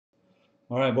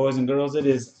All right, boys and girls, it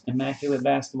is Immaculate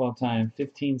basketball time.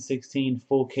 15-16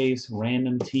 full case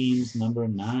random teams number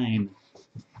 9.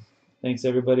 Thanks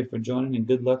everybody for joining and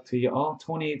good luck to you all.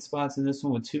 28 spots in this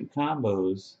one with 2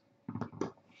 combos.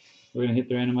 We're going to hit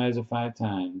the randomizer 5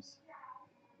 times.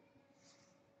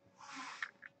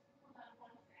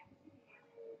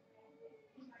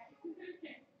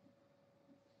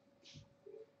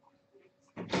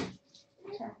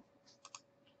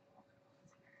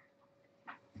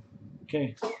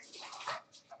 Okay.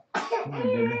 Come on,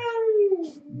 baby.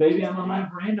 Baby, I'm on my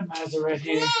randomizer right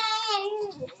here.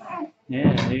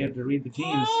 Yeah, you have to read the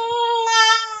teams.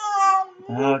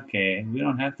 Okay, we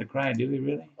don't have to cry, do we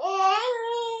really?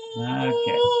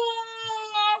 Okay.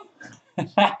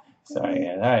 Sorry,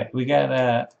 guys. All right, we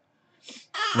got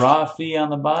Raw Fee on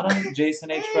the bottom,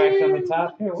 Jason H. Frack on the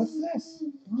top. Here, what's this?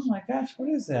 Oh my gosh, what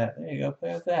is that? There you go,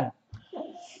 play with that.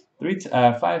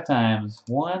 5 times.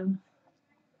 1,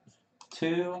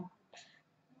 2,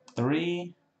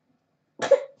 3,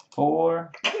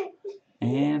 4,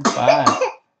 and 5.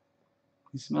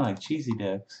 You smell like cheesy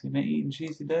ducks. You been eating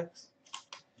cheesy ducks?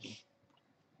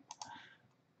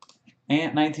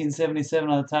 Ant 1977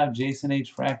 on the top, Jason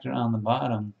H. Fractor on the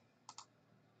bottom.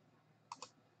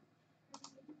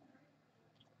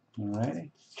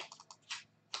 Alrighty.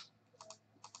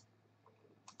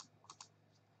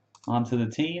 On to the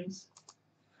teams.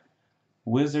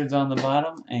 Wizards on the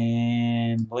bottom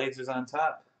and Blazers on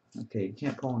top. Okay, you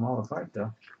can't pull them all apart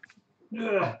though.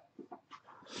 Ugh.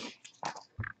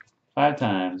 5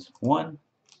 times. 1,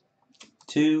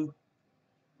 2,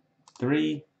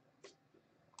 3,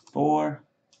 4,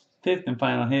 5th and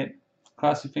final hit.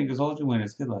 Cross your fingers, hold your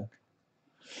winners. Good luck.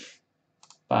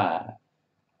 5.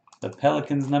 The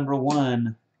Pelicans number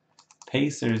 1.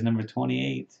 Pacers number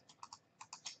 28.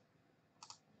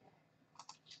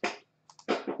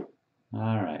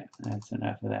 Alright, that's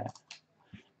enough of that.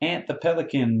 Ant the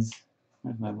Pelicans.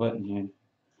 Where's my button here?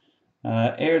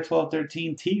 Air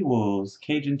 1213 T-Wolves.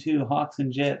 Cajun 2 Hawks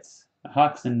and Jets.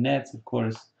 Hawks and Nets, of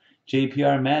course.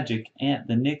 JPR Magic. Ant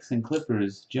the Knicks and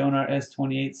Clippers. Jonar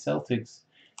S28 Celtics.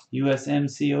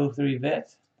 USMC 03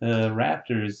 Vet. The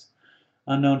Raptors.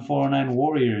 Unknown 409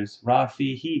 Warriors.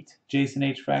 Rafi Heat. Jason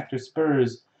H. Fractor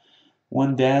Spurs.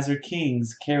 One Dazzer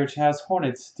Kings. Carriage House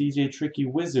Hornets. DJ Tricky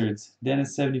Wizards.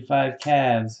 Dennis 75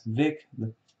 Cavs. Vic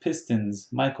the Pistons.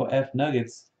 Michael F.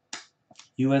 Nuggets.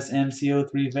 USMC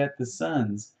 03 Vet the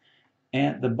Suns.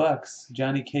 Ant the Bucks.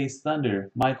 Johnny Case Thunder.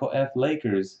 Michael F.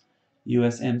 Lakers.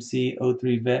 USMC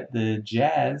 03 Vet the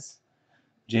Jazz.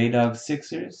 J-Dog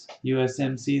Sixers.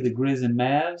 USMC the Grizz and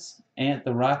Mavs. Ant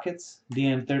the Rockets.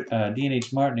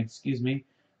 DNH Martin, excuse me.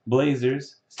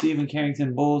 Blazers. Stephen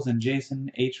Carrington Bulls and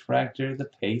Jason H. Fractor the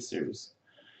Pacers.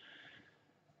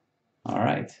 All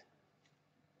right.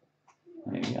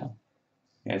 There you go.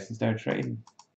 You guys can start trading.